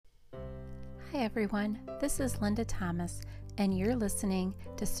Hi everyone, this is Linda Thomas, and you're listening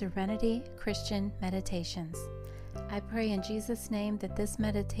to Serenity Christian Meditations. I pray in Jesus' name that this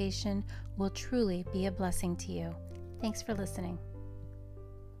meditation will truly be a blessing to you. Thanks for listening.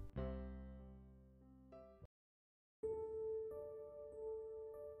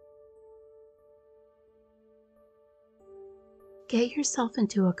 Get yourself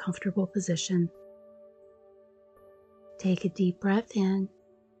into a comfortable position. Take a deep breath in.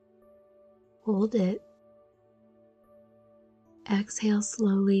 Hold it. Exhale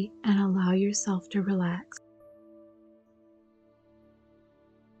slowly and allow yourself to relax.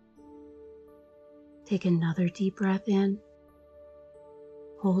 Take another deep breath in.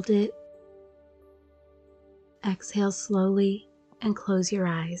 Hold it. Exhale slowly and close your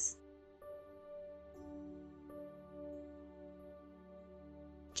eyes.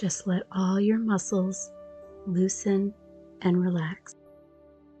 Just let all your muscles loosen and relax.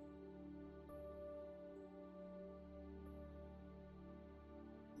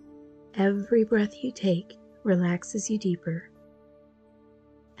 Every breath you take relaxes you deeper,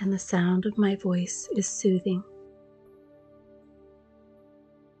 and the sound of my voice is soothing.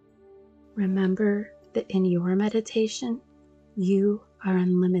 Remember that in your meditation, you are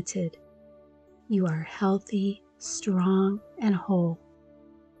unlimited. You are healthy, strong, and whole.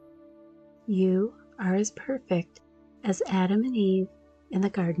 You are as perfect as Adam and Eve in the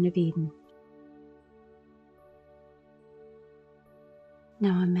Garden of Eden.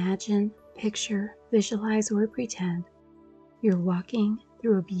 Now imagine, picture, visualize, or pretend you're walking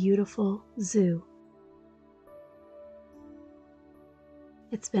through a beautiful zoo.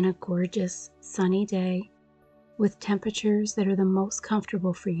 It's been a gorgeous, sunny day with temperatures that are the most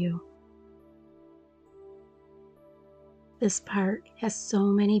comfortable for you. This park has so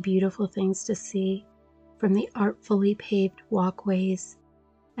many beautiful things to see, from the artfully paved walkways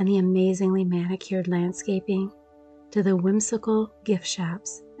and the amazingly manicured landscaping to the whimsical gift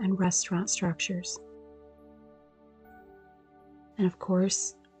shops and restaurant structures. And of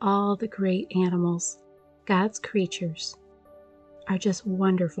course, all the great animals, God's creatures, are just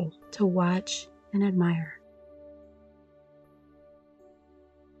wonderful to watch and admire.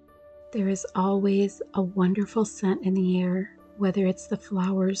 There is always a wonderful scent in the air, whether it's the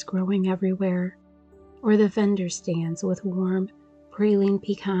flowers growing everywhere or the vendor stands with warm praline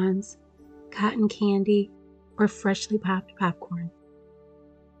pecans, cotton candy, or freshly popped popcorn.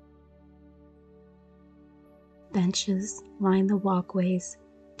 Benches line the walkways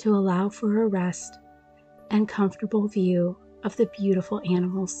to allow for a rest and comfortable view of the beautiful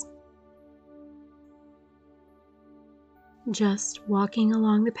animals. Just walking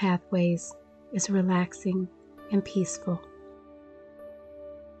along the pathways is relaxing and peaceful.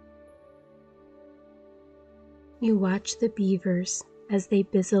 You watch the beavers as they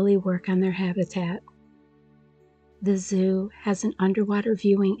busily work on their habitat. The zoo has an underwater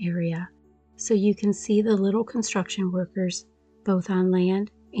viewing area, so you can see the little construction workers both on land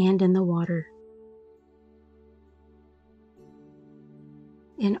and in the water.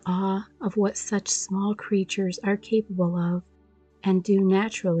 In awe of what such small creatures are capable of and do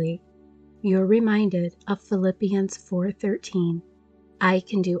naturally, you're reminded of Philippians 4:13. I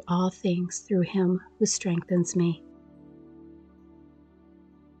can do all things through him who strengthens me.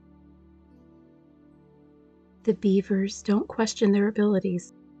 The beavers don't question their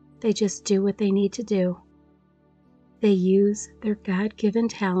abilities. They just do what they need to do. They use their God-given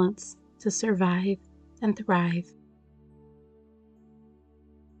talents to survive and thrive.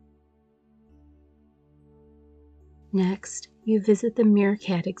 Next, you visit the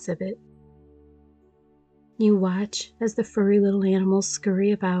meerkat exhibit. You watch as the furry little animals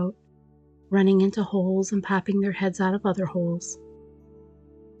scurry about, running into holes and popping their heads out of other holes.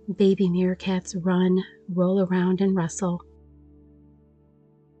 Baby meerkats run, roll around, and wrestle.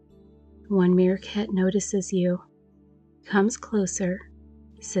 One meerkat notices you, comes closer,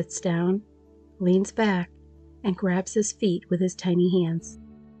 sits down, leans back, and grabs his feet with his tiny hands.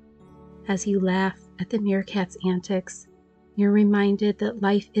 As you laugh at the meerkat's antics, you're reminded that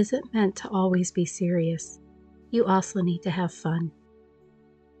life isn't meant to always be serious. You also need to have fun.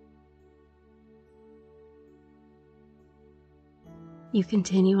 You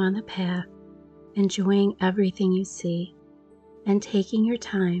continue on the path, enjoying everything you see and taking your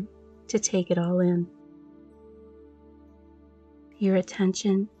time to take it all in. Your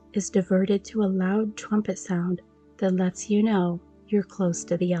attention is diverted to a loud trumpet sound that lets you know you're close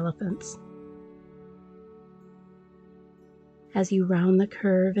to the elephants. As you round the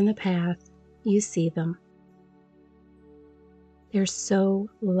curve in the path, you see them. They're so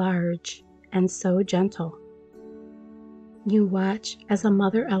large and so gentle. You watch as a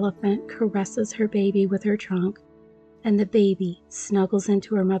mother elephant caresses her baby with her trunk, and the baby snuggles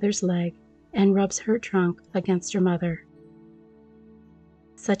into her mother's leg and rubs her trunk against her mother.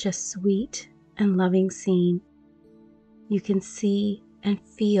 Such a sweet and loving scene. You can see and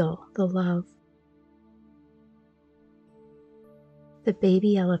feel the love. The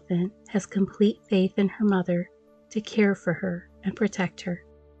baby elephant has complete faith in her mother to care for her and protect her.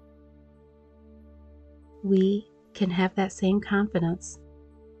 We can have that same confidence.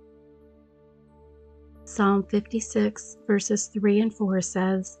 Psalm 56 verses 3 and 4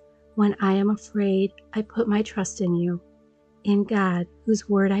 says, "When I am afraid, I put my trust in you. In God, whose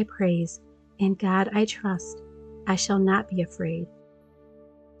word I praise, in God I trust, I shall not be afraid.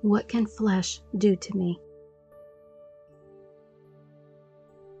 What can flesh do to me?"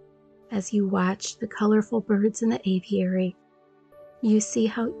 As you watch the colorful birds in the apiary, you see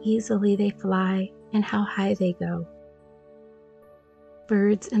how easily they fly and how high they go.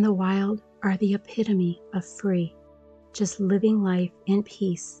 Birds in the wild are the epitome of free, just living life in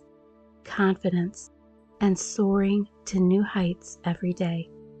peace, confidence, and soaring to new heights every day.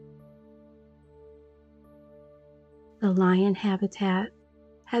 The lion habitat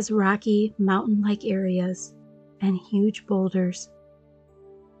has rocky, mountain-like areas and huge boulders.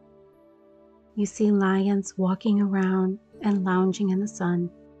 You see lions walking around and lounging in the sun.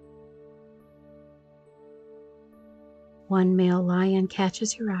 One male lion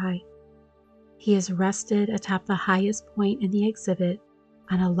catches your eye. He is rested atop the highest point in the exhibit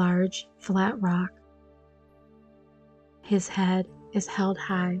on a large, flat rock. His head is held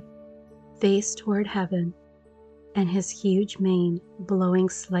high, face toward heaven, and his huge mane blowing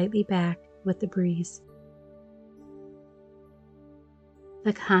slightly back with the breeze.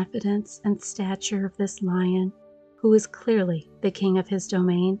 The confidence and stature of this lion, who is clearly the king of his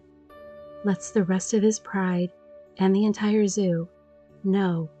domain, lets the rest of his pride and the entire zoo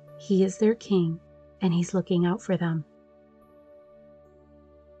know he is their king and he's looking out for them.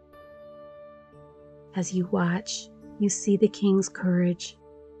 As you watch, you see the king's courage.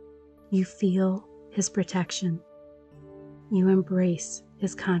 You feel his protection. You embrace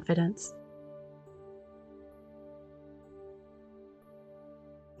his confidence.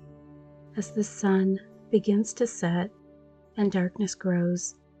 As the sun begins to set and darkness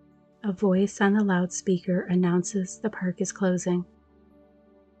grows, a voice on the loudspeaker announces the park is closing.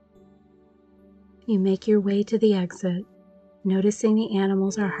 You make your way to the exit, noticing the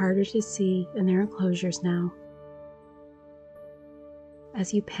animals are harder to see in their enclosures now.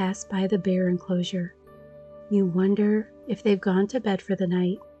 As you pass by the bear enclosure, you wonder if they've gone to bed for the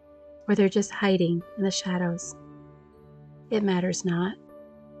night or they're just hiding in the shadows. It matters not,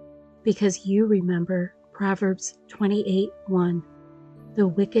 because you remember Proverbs 28:1. The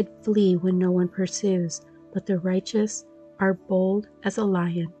wicked flee when no one pursues, but the righteous are bold as a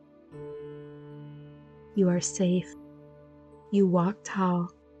lion. You are safe. You walk tall,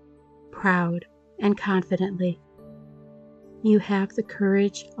 proud, and confidently. You have the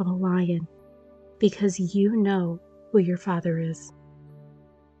courage of a lion because you know who your Father is.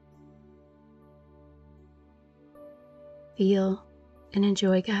 Feel and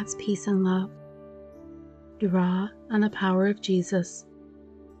enjoy God's peace and love. Draw on the power of Jesus.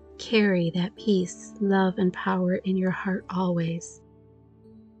 Carry that peace, love, and power in your heart always.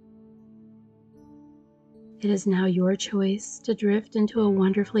 It is now your choice to drift into a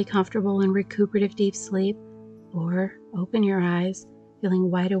wonderfully comfortable and recuperative deep sleep, or open your eyes, feeling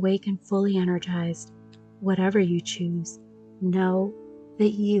wide awake and fully energized. Whatever you choose, know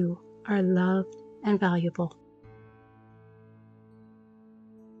that you are loved and valuable.